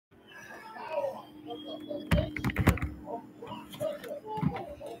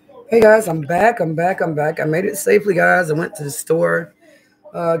Hey guys, I'm back. I made it safely, guys. I went to the store,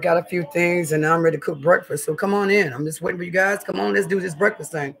 got a few things, and now I'm ready to cook breakfast. So come on in. I'm just waiting for you guys. Come on, let's do this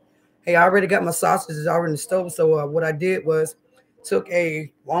breakfast thing. Hey, I already got my sausages already in the stove. So what I did was took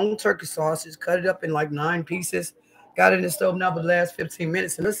a long turkey sausage, cut it up in like 9 pieces, got it in the stove now for the last 15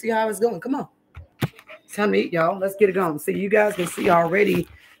 minutes, and let's see how it's going. Come on. It's time to eat, y'all. Let's get it going. See, you guys can see I already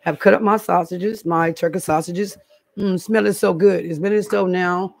have cut up my sausages, my turkey sausages. Smelling so good. It's been in the stove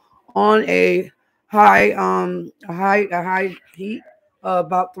now on a high heat,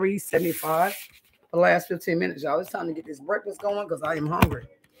 about 375 for the last 15 minutes, y'all. It's time to get this breakfast going because I am hungry.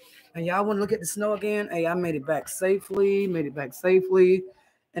 And y'all want to look at the snow again? Hey, I made it back safely,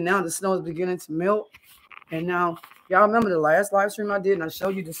 And now the snow is beginning to melt. And now, y'all remember the last live stream I did and I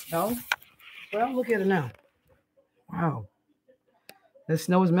showed you the snow? Well, look at it now. Wow. The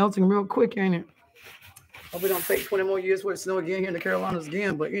snow is melting real quick, ain't it? Hope we don't take 20 more years for the snow again here in the Carolinas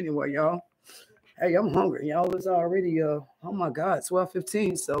again. But anyway, y'all. Hey, I'm hungry. Y'all, it's already, oh my God,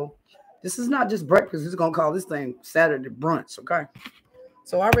 12:15. So this is not just breakfast. This is going to call this thing Saturday brunch, okay?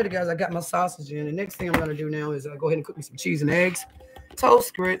 So already, guys, I got my sausage in. The next thing I'm going to do now is go ahead and cook me some cheese and eggs,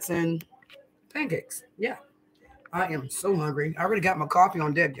 toast, grits, and pancakes. Yeah. I am so hungry. I already got my coffee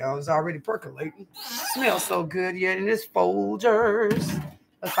on deck, y'all. It's already percolating. Smells so good, yeah. And it's Folgers.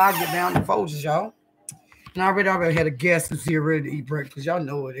 Let's get down to Folgers, y'all. And I already had a guest who's here ready to eat breakfast. Y'all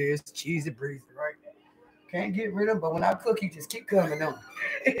know what it is. Cheesy breezy, right? Can't get rid of them, but when I cook, he just keep coming on.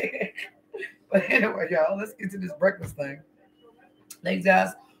 But anyway, y'all, let's get to this breakfast thing. Thanks,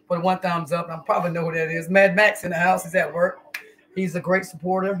 guys, for the 1 thumbs up. I probably know who that is. Mad Max in the house. He's at work. He's a great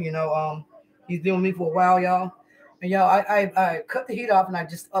supporter. He's been with me for a while, y'all. And y'all, I cut the heat off and I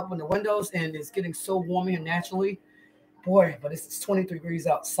just opened the windows and it's getting so warm here naturally. Boy, but it's 23 degrees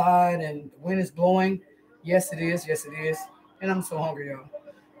outside and the wind is blowing. Yes, it is. Yes, it is. And I'm so hungry, y'all.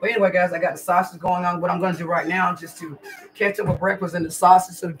 But anyway, guys, I got the sausage going on. What I'm going to do right now, just to catch up with breakfast and the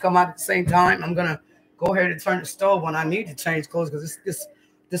sausage so they come out at the same time, I'm going to go ahead and turn the stove on. I need to change clothes because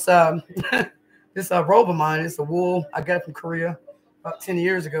this robe of mine is a wool I got from Korea about 10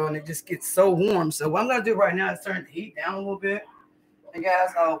 years ago, and it just gets so warm. So what I'm going to do right now is turn the heat down a little bit. And guys,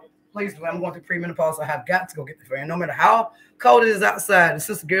 please, I'm going through premenopause, so I have got to go get the fan. No matter how cold it is outside, the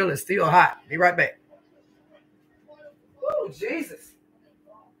sister girl is still hot. Be right back. Oh, Jesus.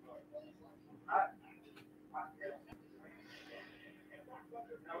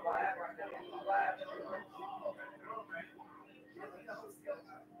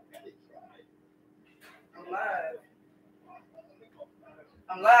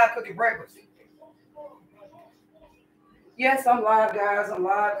 I'm live cooking breakfast. Yes, I'm live, guys. I'm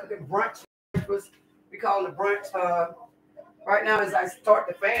live cooking brunch breakfast. We call it a brunch. Right now, as I start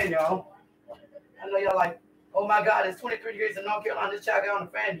the fan, y'all. I know y'all like, oh my God, it's 23 degrees in North Carolina. This child got on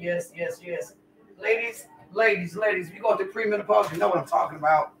the fan. Yes. Ladies, if you go through premenopause, you know what I'm talking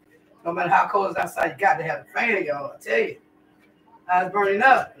about. No matter how cold it's outside, you got to have a fan, y'all. I tell you. I was burning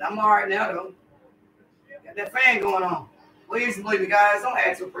up. And I'm all right now, though. Got that fan going on. Please believe me, guys. Don't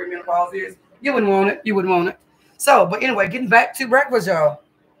ask what premenopause is. You wouldn't want it. So, but anyway, getting back to breakfast, y'all.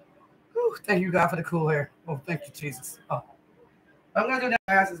 Whew, thank you, God, for the cool air. Oh, thank you, Jesus. Oh. What I'm going to do now,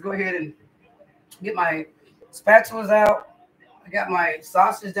 guys, is go ahead and get my spatulas out. I got my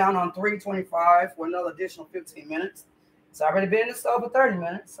sausage down on 325 for another additional 15 minutes. It's already been in the stove for 30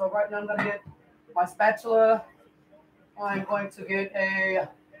 minutes. So right now I'm going to get my spatula. I'm going to get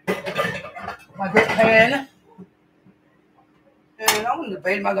my grit pan. And I'm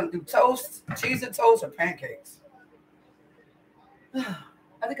debating, am I going to do toast, cheese and toast, or pancakes?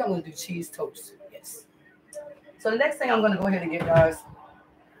 I think I'm going to do cheese toast. Yes. So the next thing I'm going to go ahead and get, guys,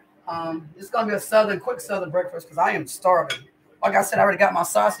 it's going to be a quick southern breakfast because I am starving. Like I said, I already got my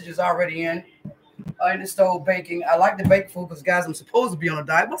sausages already in the stove baking. I like to bake food because, guys, I'm supposed to be on a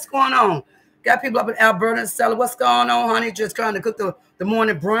diet. What's going on? Got people up in Alberta and Stella. What's going on, honey? Just trying to cook the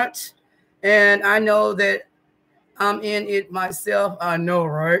morning brunch. And I know that I'm in it myself. I know,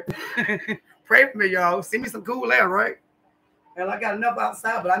 right? Pray for me, y'all. Send me some cool air, right? And I got enough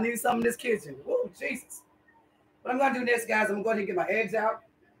outside, but I need some in this kitchen. Whoa, Jesus. What I'm going to do next, guys, I'm going to go ahead and get my eggs out.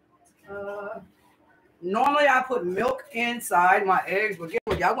 Normally, I put milk inside my eggs, but guess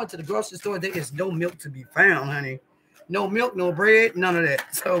what? Y'all went to the grocery store. There is no milk to be found, honey. No milk, no bread, none of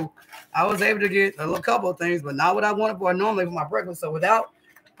that. So I was able to get a couple of things, but not what I wanted for normally for my breakfast. So without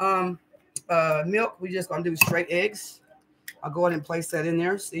milk, we're just going to do straight eggs. I'll go ahead and place that in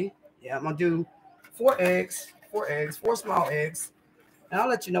there. See? Yeah, I'm going to do 4 small eggs. And I'll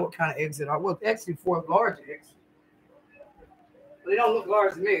let you know what kind of eggs it are. Well, actually 4 large eggs. But they don't look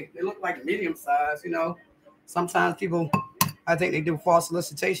large to me. They look like medium size, you know. Sometimes people I think they do false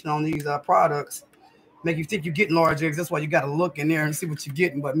solicitation on these products. Make you think you're getting large eggs. That's why you got to look in there and see what you're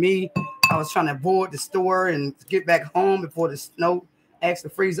getting. But me, I was trying to avoid the store and get back home before the snow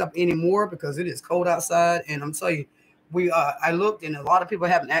actually freeze up anymore because it is cold outside. And I'm telling you, I looked and a lot of people are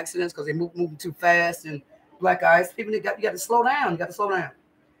having accidents because they moving too fast and black ice. People, you got to slow down. You got to slow down.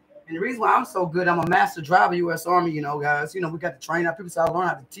 And the reason why I'm so good, I'm a master driver, U.S. Army, guys. We got to train our people, so I learned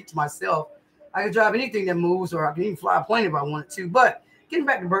how to teach myself. I can drive anything that moves, or I can even fly a plane if I wanted to. But getting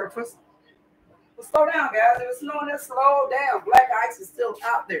back to breakfast, let's slow down, guys. If it's snowing, let's slow down. Black ice is still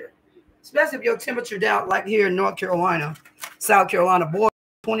out there, especially if your temperature down, like here in North Carolina, South Carolina, boy,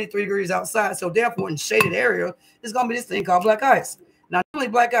 23 degrees outside. So therefore, in shaded area, there's gonna be this thing called black ice. Now, normally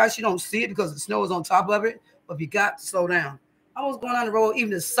black ice, you don't see it because the snow is on top of it, but you got to slow down. I was going on the road,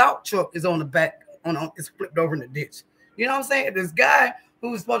 even the salt truck is on the back, it's flipped over in the ditch. You know what I'm saying? This guy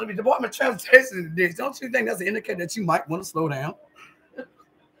who's supposed to be Department of Transportation in the ditch, don't you think that's an indicator that you might want to slow down?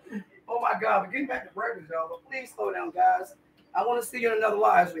 Oh my God, we're getting back to breakfast, y'all, but please slow down, guys. I want to see you in another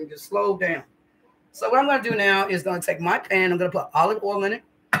live stream. Just slow down. So what I'm going to do now is going to take my pan. I'm going to put olive oil in it.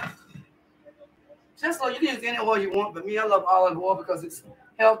 Just so you can use any oil you want, but me, I love olive oil because it's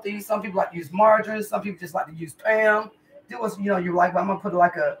healthy. Some people like to use margarine. Some people just like to use Pam. Do what you like, but I'm going to put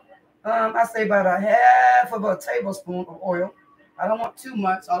like I say about a half of a tablespoon of oil. I don't want too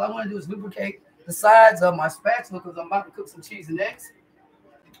much. All I want to do is lubricate the sides of my spatula because I'm about to cook some cheese and eggs.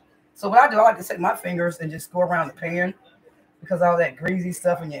 So what I do, I like to take my fingers and just go around the pan because all that greasy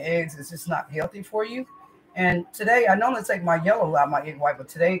stuff in your eggs is just not healthy for you. And today, I normally take my yellow out of my egg white, but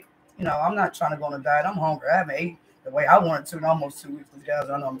today, I'm not trying to go on a diet. I'm hungry. I haven't ate the way I wanted to in almost 2 weeks. Guys,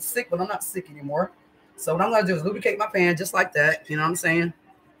 I know I'm sick, but I'm not sick anymore. So what I'm going to do is lubricate my pan just like that. You know what I'm saying?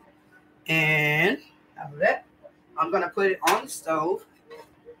 And after that, I'm going to put it on the stove.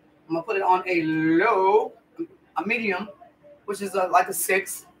 I'm going to put it on a medium, which is like a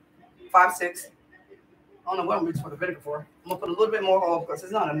 6, 5, 6. I don't know what I'm reaching for the vinegar for. I'm going to put a little bit more oil because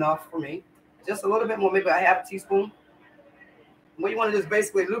it's not enough for me. Just a little bit more, maybe a half a teaspoon. What you want to do is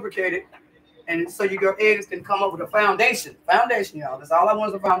basically lubricate it. And so your eggs can come up with a foundation. Foundation, y'all. That's all I want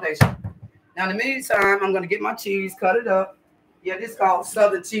is a foundation. Now, in the meantime, I'm going to get my cheese, cut it up. Yeah, this is called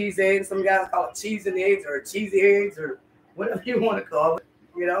Southern cheese eggs. Some guys call it cheese and eggs or cheesy eggs or whatever you want to call it.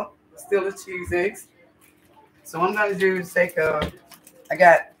 Still is cheese eggs. So what I'm going to do is take, I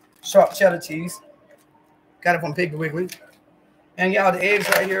got sharp cheddar cheese. Got it from Piggly Wiggly. And y'all, the eggs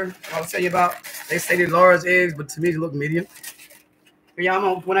right here, I'll tell you about. They say they're large eggs, but to me, they look medium. But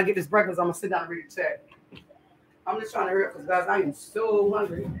y'all, when I get this breakfast, I'm going to sit down and read the chat. I'm just trying to hurry up because, guys, I am so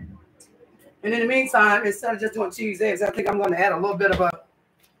hungry. And in the meantime, instead of just doing cheese eggs, I think I'm going to add a little bit of a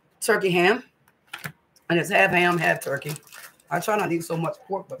turkey ham. And it's half ham, half turkey. I try not to eat so much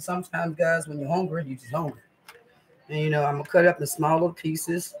pork, but sometimes, guys, when you're hungry, you're just hungry. And, I'm going to cut it up in small little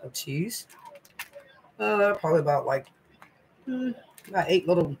pieces of cheese. Probably about about 8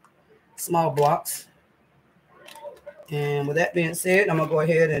 little small blocks. And with that being said, I'm going to go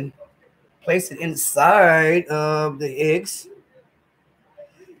ahead and place it inside of the eggs.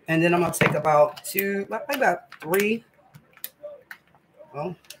 And then I'm going to take about 3.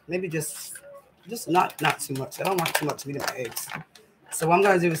 Well, maybe just not too much. I don't want too much meat in my eggs. So what I'm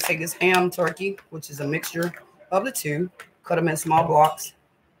going to do is take this ham turkey, which is a mixture of the two, cut them in small blocks.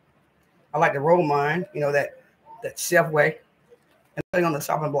 I like to roll mine, that chef way. And put it on the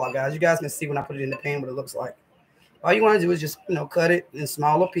chopping block, guys. You guys can see when I put it in the pan what it looks like. All you want to do is just, cut it in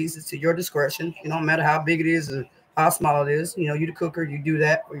smaller pieces to your discretion. No matter how big it is or how small it is. You the cooker, you do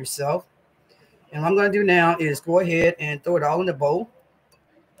that for yourself. And what I'm going to do now is go ahead and throw it all in the bowl.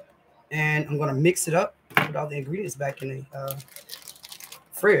 And I'm going to mix it up, put all the ingredients back in the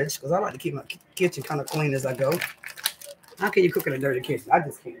fridge because I like to keep my kitchen kind of clean as I go. How can you cook in a dirty kitchen? I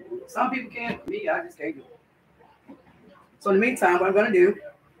just can't do it. Some people can, but me, I just can't do it. So in the meantime, what I'm going to do,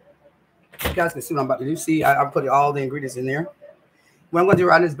 you guys can see what I'm about to do. See, I put all the ingredients in there. What I'm going to do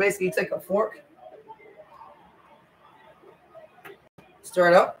right now is basically take a fork, stir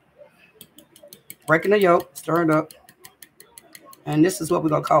it up, breaking the yolk, stir it up. And this is what we're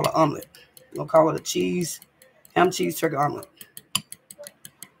going to call an omelet. We're going to call it a ham cheese turkey omelet.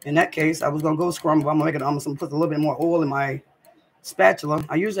 In that case, I was going to go scramble. I'm going to make an omelet. So I'm going to put a little bit more oil in my spatula.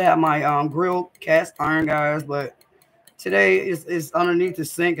 I usually have my grilled cast iron, guys, but today is underneath the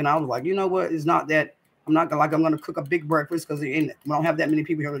sink. And I was like, you know what? It's not that. I'm not going to cook a big breakfast because we don't have that many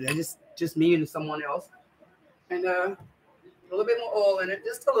people here today. Just me and someone else. And a little bit more oil in it.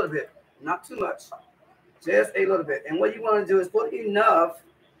 Just a little bit. Not too much. Just a little bit. And what you want to do is put enough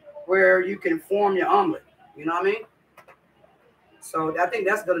where you can form your omelet. You know what I mean? So I think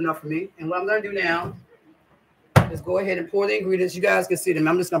that's good enough for me. And what I'm going to do now Just go ahead and pour the ingredients. You guys can see them.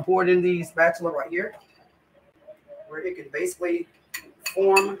 I'm just gonna pour it in the spatula right here, where it can basically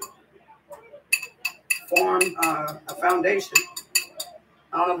form a foundation.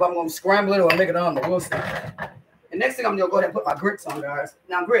 I don't know if I'm gonna scramble it or make it on, but we'll see. And next thing I'm gonna go ahead and put my grits on, guys.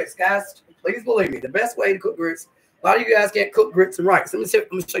 Now grits, guys, please believe me, the best way to cook grits. A lot of you guys can't cook grits and rice. Let me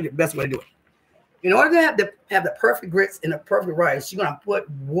show you the best way to do it. In order to have the perfect grits and the perfect rice, you're gonna put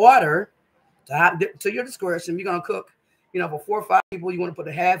water to your discretion. You're gonna cook, for 4 or 5 people. You want to put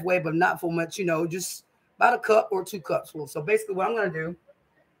it halfway, but not for much. Just about a cup or 2 cups full. So basically, what I'm gonna do,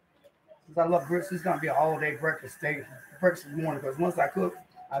 because I love grits, this is gonna be an all-day breakfast morning. Because once I cook.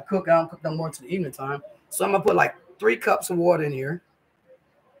 I don't cook no more to the evening time. So I'm gonna put like 3 cups of water in here.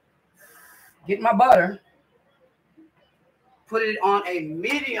 Get my butter. Put it on a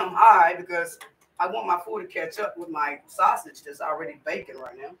medium high because I want my food to catch up with my sausage that's already baking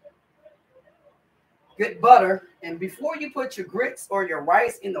right now. Good butter. And before you put your grits or your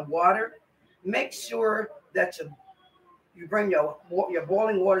rice in the water, make sure that you bring your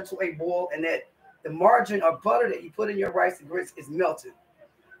boiling water to a boil and that the margarine or butter that you put in your rice and grits is melted.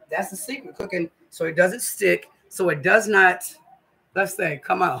 That's the secret cooking, so it doesn't stick, so it does not, let's say,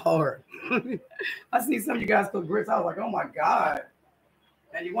 come out hard. I see some of you guys cook grits. I was like, oh my God.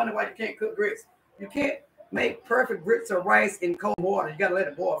 And you wonder why you can't cook grits. You can't make perfect grits or rice in cold water. You got to let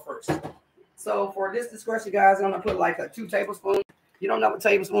it boil first. So for this discretion, guys, I'm going to put like a 2 tablespoons. You don't know what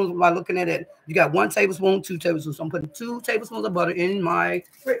tablespoons by looking at it. You got 1 tablespoon, 2 tablespoons. So I'm putting 2 tablespoons of butter in my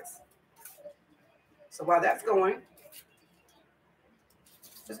grits. So while that's going,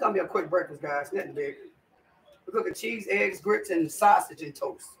 it's going to be a quick breakfast, guys. Nothing big. We're cooking cheese, eggs, grits, and sausage and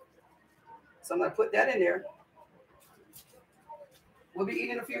toast. So I'm going to put that in there. We'll be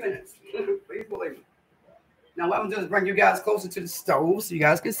eating in a few minutes. Please believe me. Now, what I'm doing is bring you guys closer to the stove so you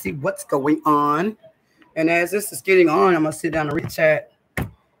guys can see what's going on. And as this is getting on, I'm going to sit down and read the chat.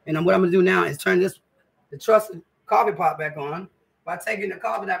 And what I'm going to do now is turn the trusted coffee pot back on by taking the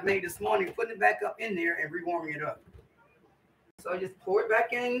coffee that I made this morning, putting it back up in there, and rewarming it up. So I just pour it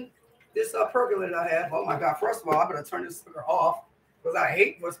back in this percolator I have. Oh my God! First of all, I better turn this sucker off because I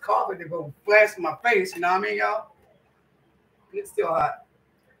hate what's coffee to go flash in my face. You know what I mean, y'all? It's still hot.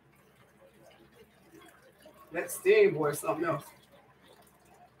 That steam boy is something else.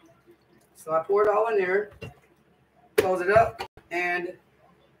 So I pour it all in there, close it up, and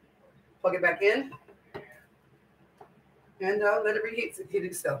plug it back in, and let it reheat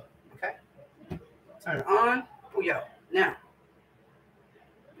itself. Okay. Turn it on. Oh yeah. Now.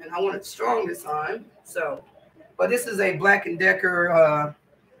 And I want it strong this time. So, but this is a Black & Decker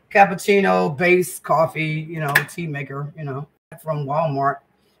cappuccino base coffee, tea maker, from Walmart.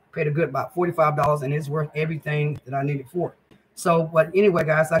 Paid a good about $45, and it's worth everything that I needed for it. So, but anyway,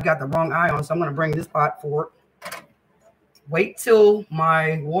 guys, I got the wrong eye on, so I'm going to bring this pot forward. Wait till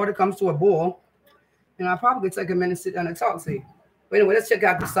my water comes to a boil, and I'll probably take a minute to sit down and talk to you. But anyway, let's check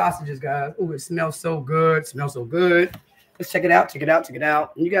out the sausages, guys. Oh, it smells so good. Smells so good. Let's check it out, check it out, check it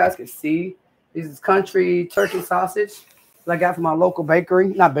out. And you guys can see this is country turkey sausage that I got from my local bakery.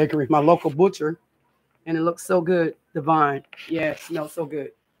 Not bakery, my local butcher. And it looks so good, divine. Yeah, it smells so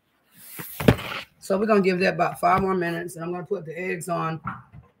good. So we're going to give that about 5 more minutes. And I'm going to put the eggs on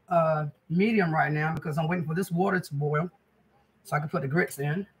medium right now because I'm waiting for this water to boil so I can put the grits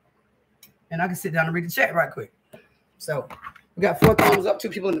in. And I can sit down and read the chat right quick. So we got 4 thumbs up, 2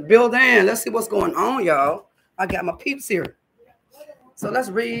 people in the building. Let's see what's going on, y'all. I got my peeps here. So let's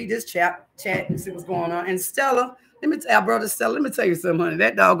read this chat and see what's going on. And Stella, let me tell you something, honey.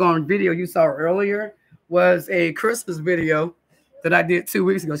 That doggone video you saw earlier was a Christmas video that I did 2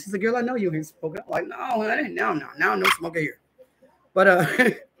 weeks ago. She said, girl, I know you ain't smoking. I'm like, no, honey, no, smoking here.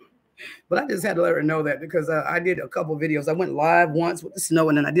 But but I just had to let her know that because I did a couple videos. I went live once with the snow,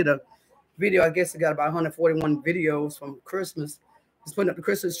 and then I did a video. I guess I got about 141 videos from Christmas. Just putting up the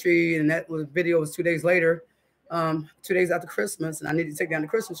Christmas tree, and that video was 2 days later. 2 days after Christmas, and I need to take down the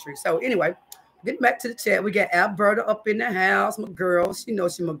Christmas tree. So anyway, getting back to the chat, we got Alberta up in the house, my girl. She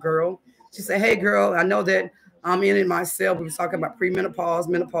knows she's my girl. She said, hey, girl, I know that I'm in it myself. We were talking about premenopause,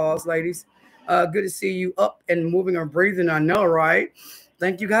 menopause, ladies. Good to see you up and moving or breathing. I know, right?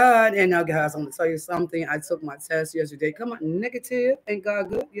 Thank you, God. And now, guys, I'm going to tell you something. I took my test yesterday. Come on, negative. Ain't God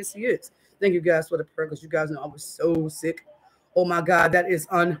good? Yes, he is. Thank you guys for the prayer because you guys know I was so sick. Oh, my God, that is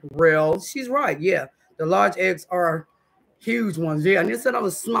unreal. She's right. Yeah. The large eggs are huge ones. Yeah, and they said I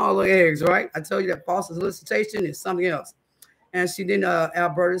was smaller eggs, right? I tell you that false solicitation is something else. And she didn't,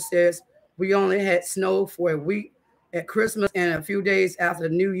 Alberta says, we only had snow for a week at Christmas and a few days after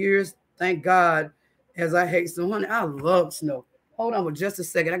the New Year's. Thank God, as I hate snow. Honey, I love snow. Hold on for just a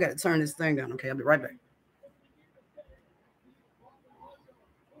second. I got to turn this thing down. Okay, I'll be right back.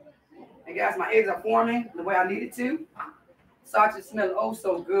 And guys, my eggs are forming the way I need it to. Sausage smells oh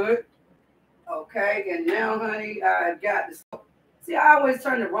so good. Okay, and now, honey, I got this. See, I always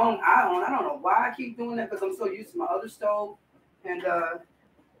turn the wrong eye on. I don't know why I keep doing that because I'm so used to my other stove. And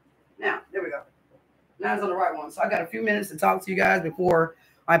now, there we go. Now it's on the right one. So I got a few minutes to talk to you guys before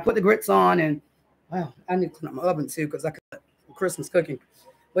I put the grits on. And, well, I need to clean up my oven, too, because I got Christmas cooking.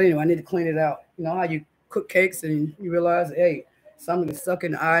 But anyway, I need to clean it out. You know how you cook cakes and you realize, hey, something is stuck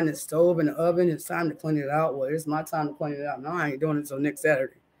in the eye in the stove in the oven. It's time to clean it out. Well, it's my time to clean it out. No, I ain't doing it until next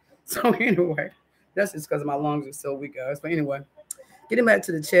Saturday. So anyway, that's just because my lungs are so weak, guys. But anyway, getting back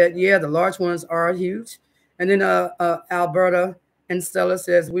to the chat. Yeah, the large ones are huge. And then Alberta and Stella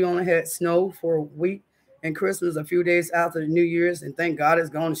says we only had snow for a week and Christmas a few days after the New Year's. And thank God it's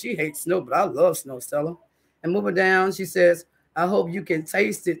gone. She hates snow, but I love snow, Stella. And moving down, she says, I hope you can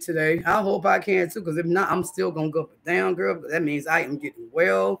taste it today. I hope I can too, because if not, I'm still going to go up and down, girl. But that means I am getting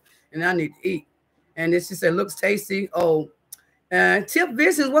well and I need to eat. And then she said, looks tasty. Oh, Tip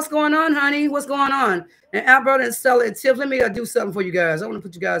Visions, what's going on, honey? What's going on? And Alberta and Stella and Tip, let me do something for you guys. I want to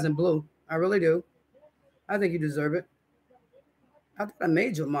put you guys in blue. I really do. I think you deserve it. I thought I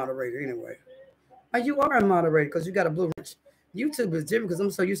made you a moderator anyway. You are a moderator because you got a blue wrench. YouTube is different because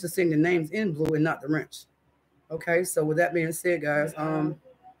I'm so used to seeing the names in blue and not the wrench. Okay, so with that being said, guys,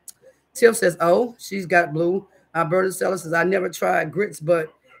 Tiff says, oh, she's got blue. Alberta Stella says, I never tried grits,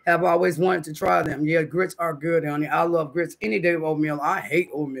 but have always wanted to try them. Yeah, grits are good, honey. I love grits any day of oatmeal. I hate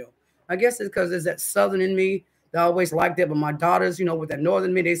oatmeal. I guess it's because there's that southern in me that I always like that. But my daughters, you know, with that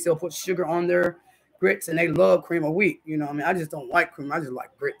northern me, they still put sugar on their grits and they love cream of wheat. You know, I mean, I just don't like cream. I just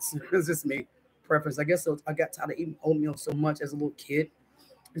like grits. It's just me preference. I guess so. I got tired of eating oatmeal so much as a little kid.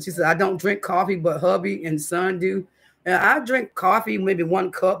 And she said, I don't drink coffee, but hubby and son do. And I drink coffee, maybe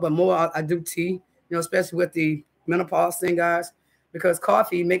 1 cup, but more I do tea, you know, especially with the menopause thing, guys. Because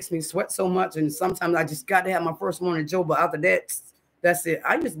coffee makes me sweat so much, and sometimes I just got to have my first morning joe. But after that, that's it.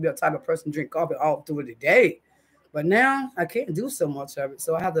 I used to be a type of person to drink coffee all through the day, but now I can't do so much of it.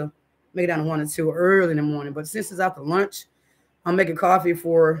 So I have to make it down to 1 or 2 early in the morning. But since it's after lunch, I'm making coffee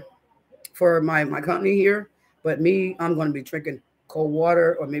for my company here. But me, I'm going to be drinking cold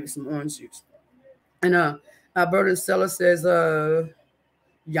water or maybe some orange juice. And Alberta Stella says,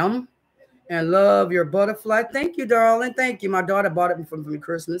 yum. And love your butterfly. Thank you, darling. Thank you. My daughter bought it for me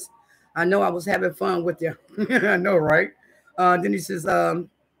Christmas. I know I was having fun with you. I know, right? Then he says,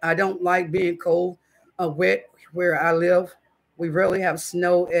 I don't like being cold, wet where I live. We rarely have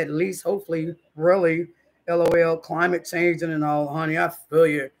snow, at least, hopefully, really. LOL, climate changing and all, honey. I feel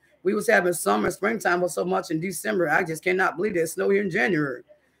you. We was having summer, springtime was so much in December. I just cannot believe there's snow here in January.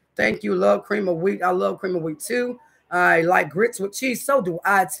 Thank you. Love cream of wheat. I love cream of wheat, too. I like grits with cheese. So do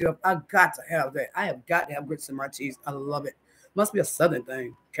I, too. I got to have that. I have got to have grits in my cheese. I love it. Must be a Southern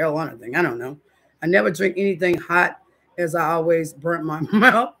thing, Carolina thing. I don't know. I never drink anything hot as I always burnt my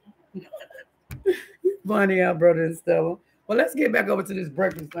mouth. Funny, Alberta and Stella. Well, let's get back over to this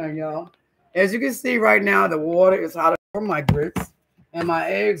breakfast thing, y'all. As you can see right now, the water is hot for my grits, and my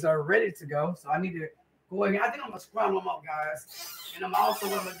eggs are ready to go. So I need to go ahead. I think I'm going to scramble them up, guys. And I'm also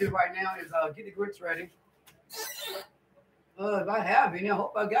what I'm going to do right now is get the grits ready. If I have any, I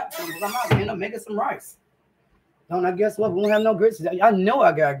hope I got some. I'm out here making some rice. Don't I guess what? We won't have no grits. I know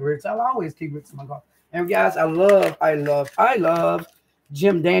I got grits. I'll always keep grits in my car. And guys, I love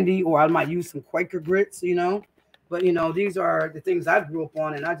Jim Dandy, or I might use some Quaker grits, you know. But you know, these are the things I grew up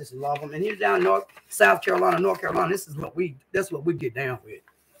on, and I just love them. And here down South Carolina, North Carolina, that's what we get down with.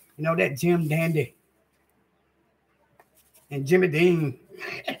 You know, that Jim Dandy and Jimmy Dean.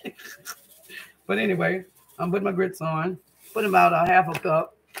 But anyway, I'm putting my grits on. Put about a half a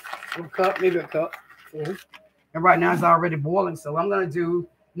cup, maybe a cup. And right now it's already boiling. So I'm gonna do.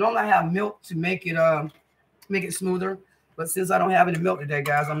 Normally I have milk to make it smoother, but since I don't have any milk today,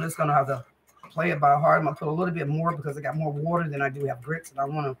 guys, I'm just gonna have to play it by heart. I'm gonna put a little bit more because I got more water than I do have grits, and I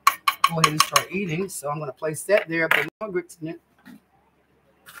want to go ahead and start eating. So I'm gonna place that there. Put more grits in it.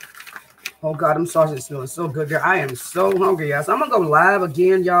 Oh God, them sausages smelling so good there. I am so hungry, guys. I'm gonna go live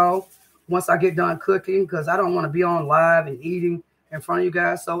again, y'all, once I get done cooking, because I don't want to be on live and eating in front of you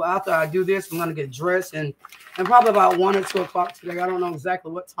guys. So after I do this, I'm gonna get dressed and probably about 1 or 2 o'clock today. I don't know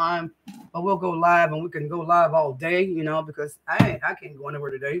exactly what time, but we'll go live, and we can go live all day, you know, because I can't go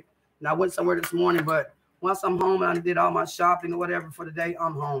anywhere today. And I went somewhere this morning, but once I'm home and I did all my shopping or whatever for the day,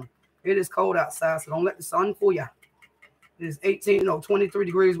 I'm home. It is cold outside, so don't let the sun fool you. It is 23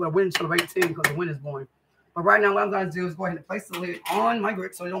 degrees with a wind chill of 18 because the wind is blowing. But right now, what I'm going to do is go ahead and place the lid on my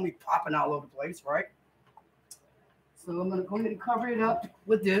grits so they don't be popping all over the place, right? So I'm going to go ahead and cover it up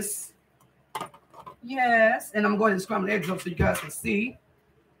with this. Yes, and I'm going to scramble the eggs up so you guys can see.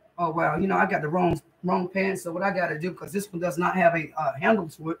 oh wow, you know, I got the wrong pan. So what I got to do, because this one does not have a handle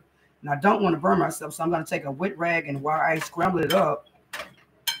to it, and I don't want to burn myself, so I'm going to take a wet rag, and while I scramble it up,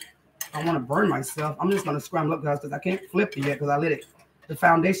 I want to burn myself. I'm just going to scramble up, guys, because I can't flip it yet because I let the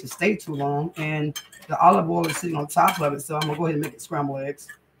foundation stay too long, and the olive oil is sitting on top of it. So I'm going to go ahead and make it scrambled eggs.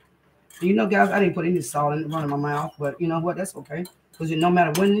 And you know, guys, I didn't put any salt in it, running my mouth, but you know what? That's okay, because no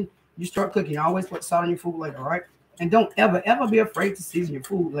matter when you start cooking, you always put salt in your food later, right? And don't ever be afraid to season your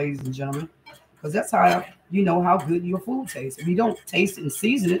food, ladies and gentlemen, because that's how you know how good your food tastes. If you don't taste it and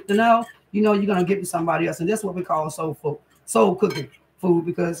season it, then now you know you're gonna give it to somebody else, and that's what we call soul cooking food.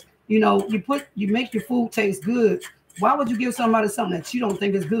 Because you know you make your food taste good. Why would you give somebody something that you don't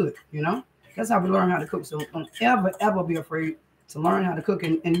think is good? You know, that's how we learn how to cook. So don't ever be afraid to learn how to cook.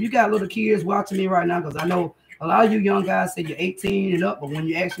 And you got little kids watching me right now, because I know a lot of you young guys say you're 18 and up, but when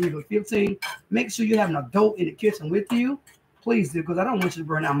you actually go 15, make sure you have an adult in the kitchen with you. Please do, because I don't want you to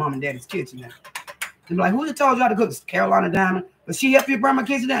burn out mom and daddy's kitchen now. They'll be like, who told you how to cook? It's Carolina Diamond. But she helped you burn my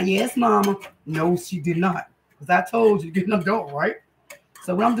kitchen down? Yes, mama. No, she did not. Because I told you to get an adult, right?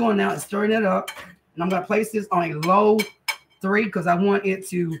 So what I'm doing now is stirring it up. And I'm going to place this on a low 3 because I want it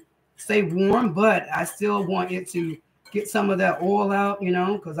to stay warm, but I still want it to get some of that oil out, you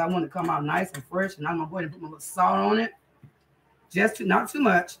know, because I want it to come out nice and fresh. And I'm going to go ahead and put my little salt on it. Not too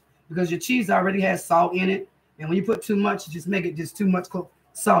much, because your cheese already has salt in it. And when you put too much, you just make it just too much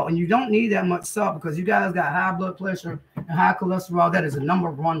salt. And you don't need that much salt, because you guys got high blood pressure and high cholesterol. That is the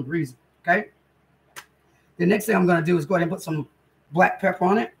 #1 reason, okay? The next thing I'm going to do is go ahead and put some black pepper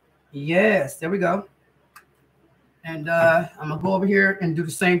on it. Yes, there we go. And I'm going to go over here and do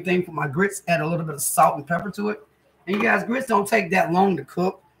the same thing for my grits, add a little bit of salt and pepper to it. And you guys, grits don't take that long to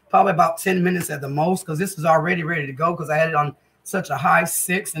cook, probably about 10 minutes at the most, because this is already ready to go, because I had it on such a high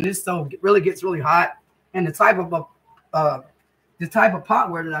 6, and this stove really gets really hot. And the type of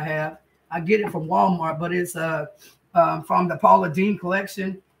potware that I have, I get it from Walmart, but it's from the Paula Deen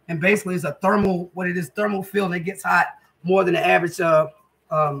collection, and basically it's a thermal fill, and it gets hot more than the average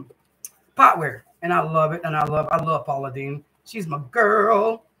potware. And I love it, and I love Paula Deen. She's my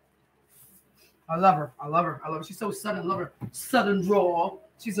girl. I love her. She's so southern. I love her southern drawl.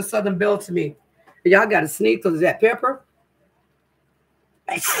 She's a southern belle to me. Y'all got to sneak because of that pepper.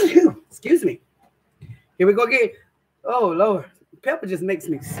 Excuse me. Here we go again. Oh, Lord. Pepper just makes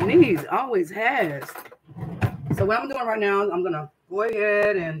me sneeze. Always has. So what I'm doing right now, I'm going to go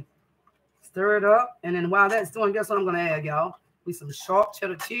ahead and stir it up. And then while that's doing, guess what I'm going to add, y'all? With some sharp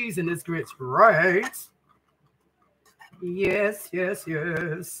cheddar cheese in this grits, right? Yes.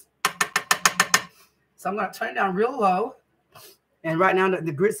 So I'm going to turn it down real low. And right now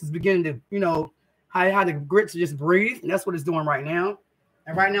the grits is beginning to, you know, how the grits just breathe. And that's what it's doing right now.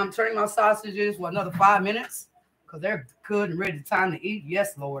 And right now I'm turning my sausages for another 5 minutes, because they're good and ready. Time to eat.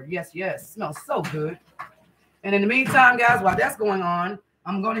 Yes, Lord. Yes. It smells so good. And in the meantime, guys, while that's going on,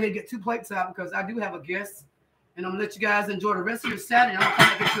 I'm going to get 2 plates out, because I do have a guest. And I'm going to let you guys enjoy the rest of your Saturday. I'm going to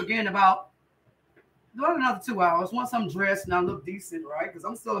come back to you again about another 2 hours. Once I'm dressed and I look decent, right? Because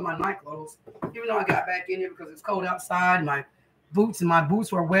I'm still in my night clothes. Even though I got back in here because it's cold outside. My boots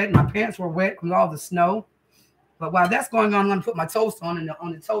were wet. My pants were wet from all the snow. But while that's going on, I'm going to put my toast on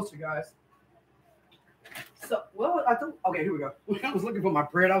the toaster, guys. So, okay, here we go. I was looking for my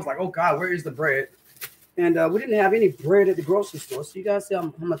bread. I was like, oh, God, where is the bread? And we didn't have any bread at the grocery store. So you guys see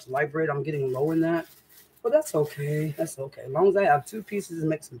how much light bread I'm getting low in that? But that's okay. That's okay. As long as I have 2 pieces and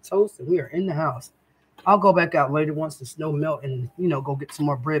make some toast, and we are in the house. I'll go back out later once the snow melt and, you know, go get some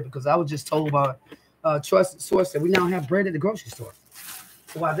more bread, because I was just told by a trusted source that we now have bread at the grocery store.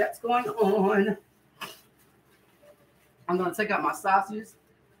 So while that's going on, I'm going to take out my sausages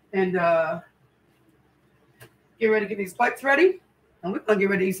and get ready to get these plates ready. And we're going to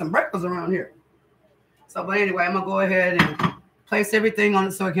get ready to eat some breakfast around here. So, but anyway, I'm going to go ahead and place everything on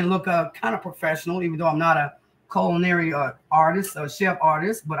it so it can look kind of professional, even though I'm not a culinary artist or chef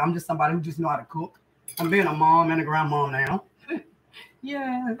artist, but I'm just somebody who just know how to cook. I'm being a mom and a grandmom now.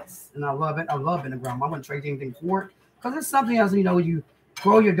 Yes. And I love it. I love being a grandma. I wouldn't trade anything for it, because it's something else, you know, you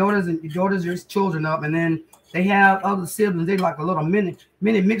grow your daughters and your children up, and then they have other siblings. They're like a little mini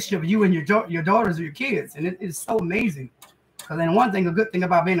mixture of you and your daughters or your kids. And it's so amazing. Because then a good thing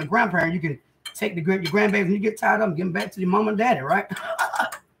about being a grandparent, you can take your grandbabies and you get tired of them, give them back to your mom and daddy, right?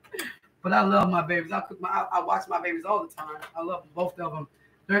 But I love my babies. I watch my babies all the time. I love both of them.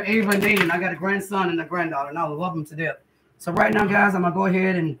 They're Ava and Aiden. I got a grandson and a granddaughter, and I love them to death. So right now, guys, I'm going to go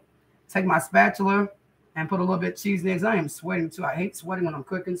ahead and take my spatula and put a little bit of cheese and eggs. I am sweating, too. I hate sweating when I'm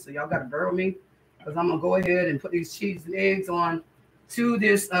cooking, so y'all got to bear with me, because I'm going to go ahead and put these cheese and eggs on to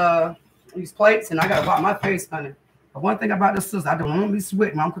these plates, and I got to wipe my face, honey. But one thing about this sister, I don't want to be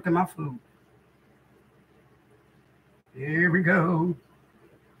sweating when I'm cooking my food. Here we go.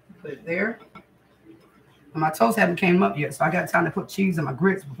 Put it there. And my toast haven't came up yet, so I got time to put cheese in my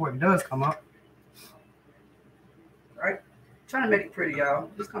grits before it does come up. All right? Trying to make it pretty, y'all.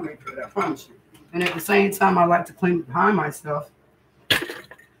 Just gonna make it pretty, I promise you. And at the same time, I like to clean behind my stuff.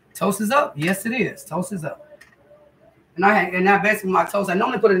 Toast is up. Yes, it is. Toast is up. And now basically my toast, I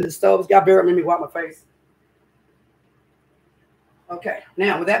normally put it in the stove. Y'all bear with me wipe my face. Okay.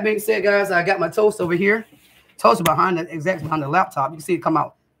 Now, with that being said, guys, I got my toast over here. Toast behind the exactly behind the laptop. You can see it come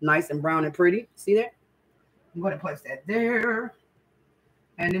out nice and brown and pretty. See that? I'm going to place that there.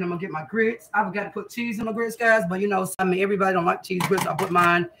 And then I'm going to get my grits. I forgot to put cheese in my grits, guys. But, you know, I mean, everybody don't like cheese grits. I put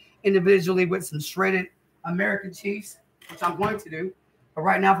mine individually with some shredded American cheese, which I'm going to do. But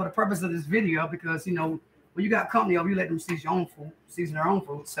right now, for the purpose of this video, because, you know, when you got company over, you let them season their own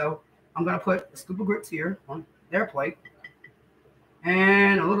food. So I'm going to put a scoop of grits here on their plate.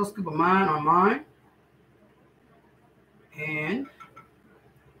 And a little scoop of mine on mine. And,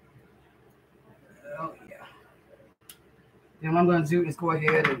 oh, yeah. Then what I'm going to do is go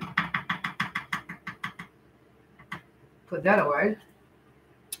ahead and put that away.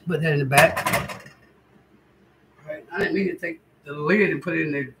 Put that in the back. All right. I didn't mean to take the lid and put it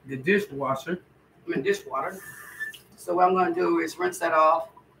in the dishwater. Dishwater. So what I'm going to do is rinse that off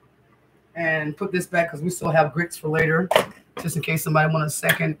and put this back because we still have grits for later, just in case somebody wants a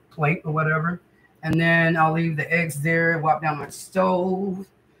second plate or whatever. And then I'll leave the eggs there, wipe down my stove.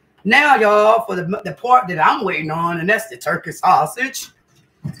 Now, y'all, for the part that I'm waiting on, and that's the turkey sausage.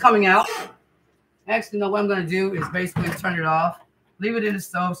 It's coming out. Actually, no, what I'm going to do is basically turn it off, leave it in the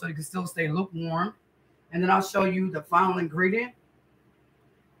stove so it can still stay lukewarm. And then I'll show you the final ingredient.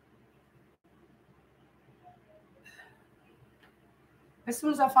 As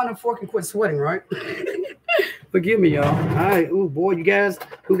soon as I find a fork and quit sweating, right? Forgive me, y'all. All right. Ooh, boy, you guys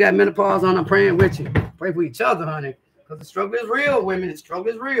who got menopause on, I'm praying with you. Pray for each other, honey. Because the struggle is real, women. The struggle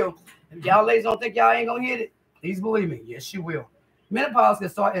is real. If y'all ladies don't think y'all ain't going to hit it, please believe me. Yes, you will. Menopause can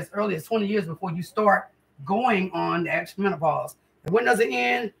start as early as 20 years before you start going on the actual menopause. And when does it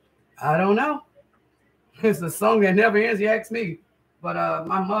end? I don't know. It's a song that never ends, you ask me. But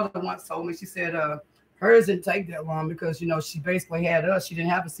my mother once told me, she said, hers didn't take that long because, you know, she basically had us. She didn't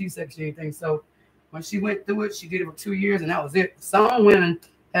have a C-section or anything. So when she went through it, she did it for 2 years, and that was it. Some women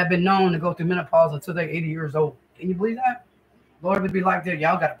have been known to go through menopause until they're 80 years old. Can you believe that? Lord, it be like that.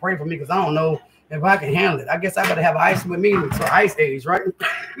 Y'all got to pray for me because I don't know if I can handle it. I guess I got to have ice with me until ice age, right?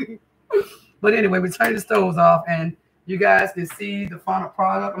 But anyway, we turn the stoves off, and you guys can see the final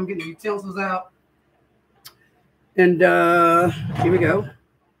product. I'm getting the utensils out. And here we go.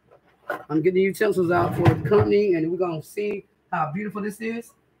 I'm getting the utensils out for the company, and we're going to see how beautiful this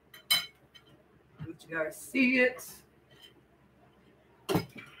is. Let you guys see it.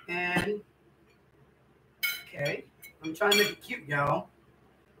 And, okay, I'm trying to make it cute, y'all.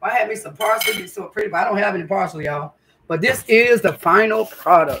 I had me some parsley, it's so pretty, but I don't have any parsley, y'all. But this is the final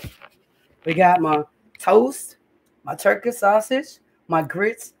product. We got my toast, my turkey sausage, my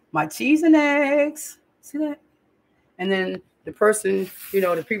grits, my cheese and eggs. See that? And then the person, you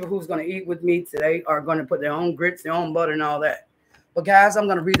know, the people who's going to eat with me today are going to put their own grits, their own butter and all that. But guys, I'm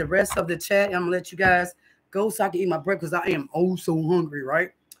going to read the rest of the chat. And I'm going to let you guys go so I can eat my breakfast. I am oh so hungry,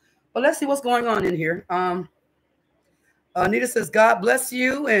 right? But let's see what's going on in here. Anita says, God bless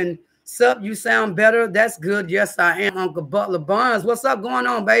you. And sup, you sound better. That's good. Yes, I am. Uncle Butler Bonds. What's up going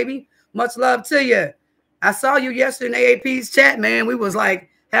on, baby? Much love to you. I saw you yesterday in AAP's chat, man. We was like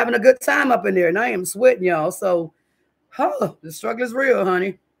having a good time up in there. And I am sweating, y'all. So, oh, the struggle is real,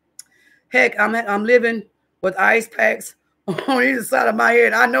 honey. Heck, I'm living with ice packs on either side of my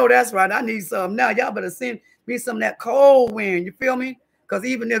head. I know that's right. I need some. Now, y'all better send me some of that cold wind. You feel me? Because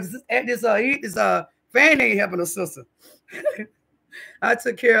even if at this heat, this fan ain't helping a sister. I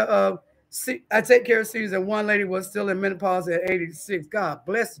take care of Susan. One lady was still in menopause at 86. God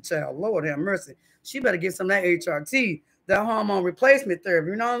bless the child. Lord have mercy. She better get some of that HRT, that hormone replacement therapy.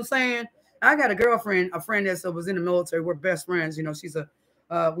 You know what I'm saying? I got a girlfriend, a friend that was in the military. We're best friends. You know, she's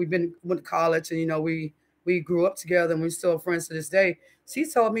went to college, and you know we grew up together, and we're still friends to this day. She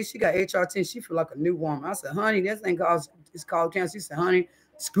told me she got HRT and she feel like a new woman. I said, honey, this thing it's called cancer. She said, honey,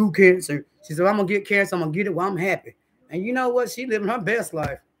 school cancer. She said, I'm gonna get cancer. I'm gonna get it while I'm happy. And you know what? She living her best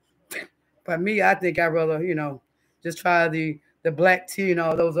life. But me, I think I'd rather, you know, just try the black tea and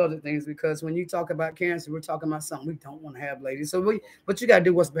all those other things, because when you talk about cancer, we're talking about something we don't want to have, ladies. So but you gotta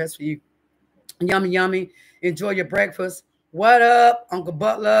do what's best for you. Yummy, yummy. Enjoy your breakfast. What up, Uncle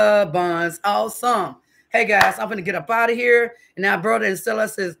Butler Bonds? Awesome. Hey, guys, I'm going to get up out of here. And now, brother and Stella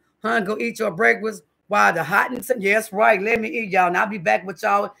says, hon, go eat your breakfast. Why the hot and yes, right. Let me eat, y'all. And I'll be back with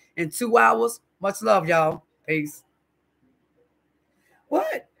y'all in 2 hours. Much love, y'all. Peace.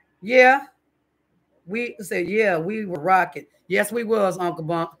 What? Yeah. We said, yeah, we were rocking. Yes, we was,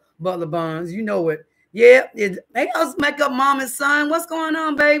 Uncle Butler Bonds. You know it. Yeah. Hey, us make up mom and son. What's going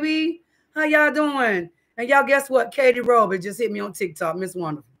on, baby? How y'all doing? And y'all, guess what? Katie Robert just hit me on TikTok, Miss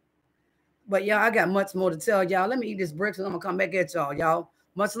Wonderful. But y'all, I got much more to tell y'all. Let me eat this breakfast. I'm gonna come back at y'all, y'all.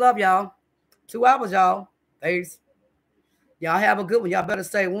 Much love, y'all. 2 hours, y'all. Peace. Y'all have a good one. Y'all better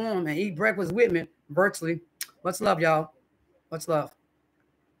stay warm and eat breakfast with me virtually. Much love, y'all. Much love.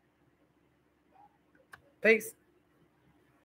 Peace.